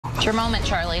It's your moment,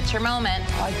 Charlie. It's your moment.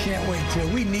 I can't wait to.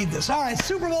 We need this. All right,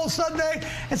 Super Bowl Sunday.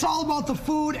 It's all about the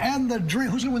food and the drink.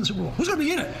 Who's going to win the Super Bowl? Who's going to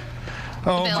be in it?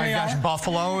 Oh, my gosh.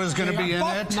 Buffalo is going to be in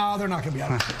it? No, they're not going to be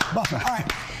in it. Buffalo. All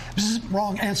right. This is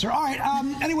wrong answer. All right.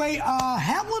 Anyway,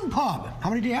 Hamlin Pub. How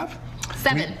many do you have?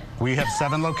 7. We have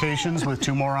 7 locations with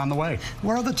 2 more on the way.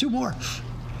 Where are the 2 more?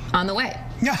 On the way.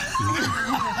 Yeah.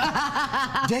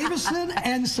 Davison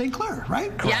and St. Clair,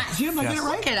 right? Yes. Jim, I get it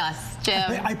right? Look at us,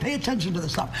 Jim. I pay attention to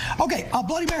this stuff. Okay,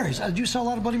 Bloody Marys. Do you sell a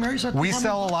lot of Bloody Marys? We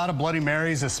sell a lot of Bloody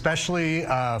Marys, especially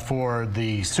for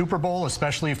the Super Bowl,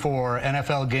 especially for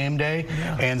NFL game day.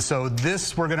 Yeah. And so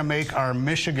this, we're going to make our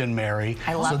Michigan Mary.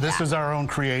 I love So this that. is our own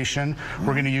creation.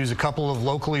 We're going to use a couple of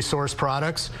locally sourced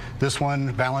products. This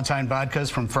one, Valentine Vodka, is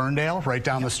from Ferndale, right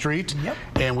down the street. Yep.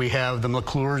 And we have the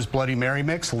McClure's Bloody Mary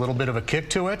mix, a little bit of a kick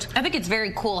to it. I think it's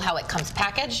very cool how it comes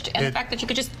packaged, and the fact that you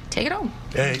could just take it home.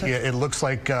 It looks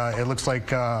like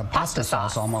pasta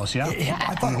sauce almost, yeah.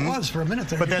 I thought it was for a minute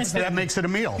there. But that makes it a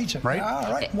meal, right?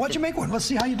 All right. Why'd you make one? Let's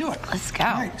see how you do it. Let's go.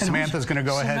 Right. Samantha's going to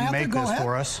go ahead and make this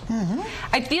for us.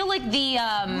 I feel like the...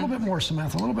 A little bit more,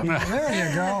 Samantha. A little bit more. There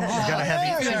you go. She's got a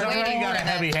heavy, got a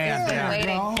heavy hand. There Yeah. you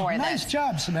go. Waiting for Nice this.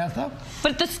 job, Samantha.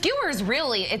 But the skewers,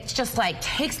 really, it's just like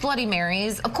takes Bloody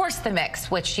Marys. Of course, the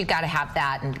mix, which you got to have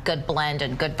that, and good blend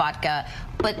and good vodka.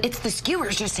 But it's the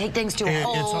skewers just take things to a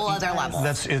whole other level.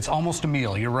 It's almost a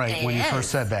meal. You're right when you first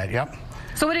said that. Yep.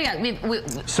 So what do you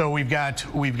got? So we've got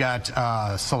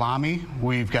salami,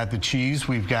 we've got the cheese,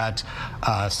 we've got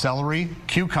celery,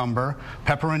 cucumber,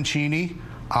 pepperoncini,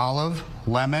 olive,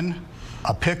 lemon,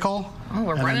 a pickle, Oh,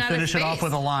 we're and running then out of finish it off space.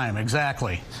 with a lime.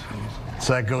 Exactly.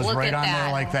 So that goes Look right at on that.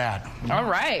 there like that. All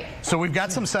right. So we've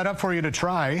got some set up for you to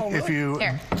try. Oh, really? If you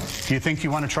Here. do you think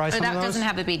you want to try some That of those? doesn't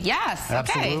have to be. Yes.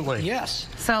 Absolutely. Okay. Yes.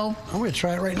 So. I'm going to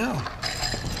try it right now.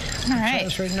 All right.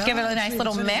 this right now. Give it a Let's nice see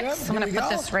little what's in it. mix. Here I'm going we to put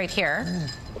go. this right here.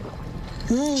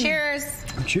 Cheers.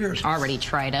 Cheers. Already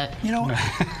tried it. You know,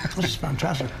 this is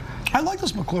fantastic. I like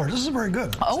this McClure. This is very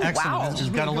good. Oh, Excellent. wow. It's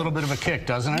got a little bit of a kick,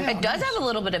 doesn't it? It does have a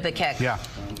little bit of a kick. Yeah.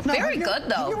 Now, Very good, Have you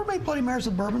though. ever made Bloody Marys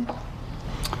with bourbon?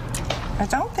 I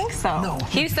don't think so. No.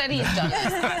 He said he's done it.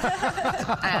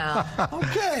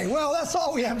 Okay, well, that's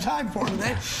all we have time for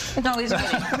today. No, he's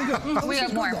kidding. We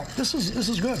have more. This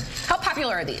is good. How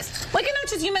popular are these? Like, you know,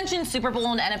 just you mentioned Super Bowl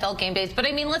and NFL game days, but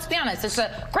I mean, let's be honest, it's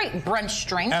a great brunch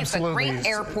drink. Absolutely. It's a great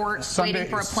airport waiting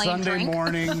for a plane Sunday drink.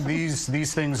 morning,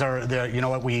 these things are, you know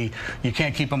what, you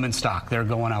can't keep them in stock. They're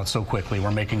going out so quickly.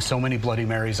 We're making so many Bloody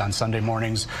Marys on Sunday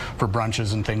mornings for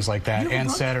brunches and things like that,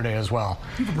 and Saturday as well.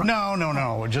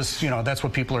 No. Just, you know, that's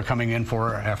what people are coming in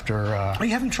for after. Are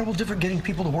you having trouble getting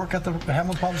people to work at the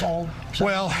Hamlin Pubs all?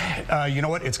 Well, you know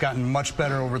what? It's gotten much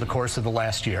better over the course of the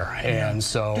last year, and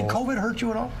so. Did COVID hurt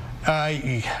you at all?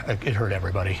 It hurt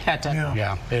everybody.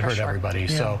 Yeah, it hurt everybody. Yeah.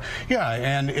 So yeah,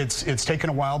 and it's taken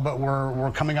a while, but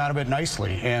we're coming out of it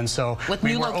nicely. And so with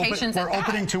new locations, we're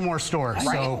opening 2 more stores.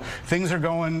 Right. So things are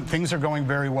going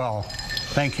very well.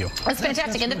 Thank you. That's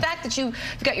fantastic, and the fact that you've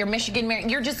got your Michigan Mary,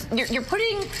 you're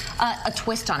putting a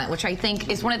twist on it, which I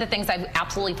think is one of the things I've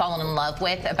absolutely fallen in love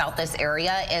with about this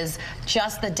area is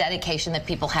just the dedication that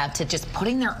people have to just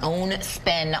putting their own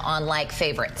spin on like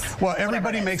favorites. Well,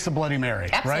 everybody makes a Bloody Mary,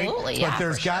 right? Absolutely, yeah, but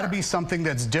there's got to be something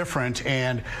that's different,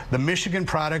 and the Michigan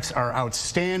products are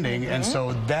outstanding, and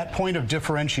so that point of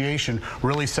differentiation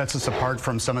really sets us apart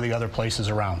from some of the other places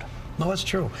around. No, that's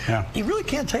true. Yeah. You really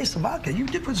can't taste the vodka. You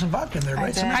did put some vodka in there,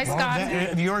 right? Hi,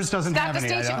 Scott. Yours doesn't Scott have the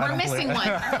any. stage. We're missing one.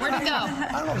 Where'd it go? I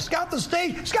don't know. Scott the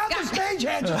stage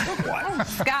had just took one.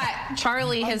 Scott,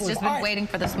 Charlie has just been waiting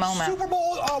for this moment. Super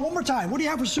Bowl, one more time. What do you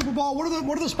have for Super Bowl? What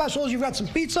are the specials? You've got some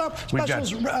pizza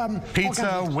specials. We've got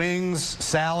pizza, wings,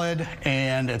 salad,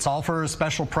 and it's all for a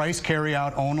special price, carry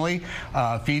out only.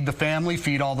 Feed the family,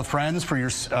 feed all the friends for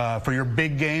your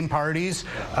big game parties.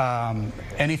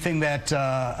 Anything that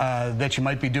you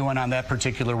might be doing on that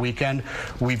particular weekend,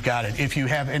 we've got it. If you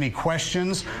have any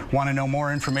questions, want to know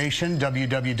more information,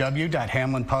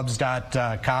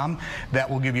 www.hamlinpubs.com. That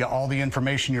will give you all the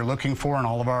information you're looking for in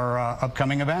all of our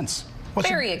upcoming events.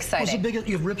 Very exciting. What's the biggest?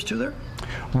 You have ribs too there?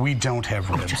 We don't have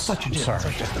ribs. I thought you did. Sorry.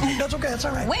 That's okay. That's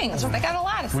all right. Wings. They got a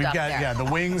lot of We've stuff got there. the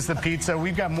wings, the pizza.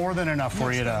 We've got more than enough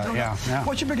for you to. Yeah.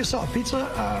 What's your biggest seller? Pizza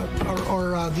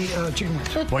or the chicken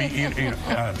wings?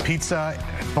 Well, pizza,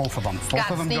 both of them. Both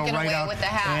of them go sneaking right away out. with the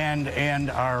hat. And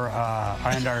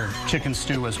our chicken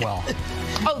stew as well.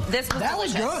 Oh, this was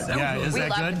delicious. Was good. Yeah, is we that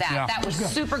loved good? that. Yeah. That was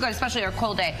super good, especially our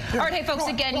cold day. All right, hey folks,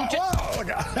 again, you just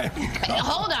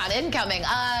hold on, incoming.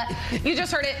 You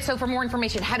just heard it. So for more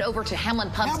information, head over to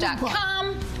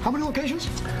HamlinPubs.com. How many locations?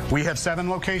 We have 7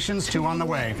 locations, 2 on the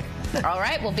way. All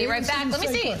right, we'll be right back. Let me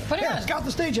see. Put it on. Scott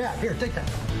the stage hat. Here, take that.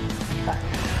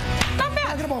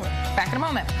 Back in a moment. Back in a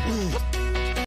moment.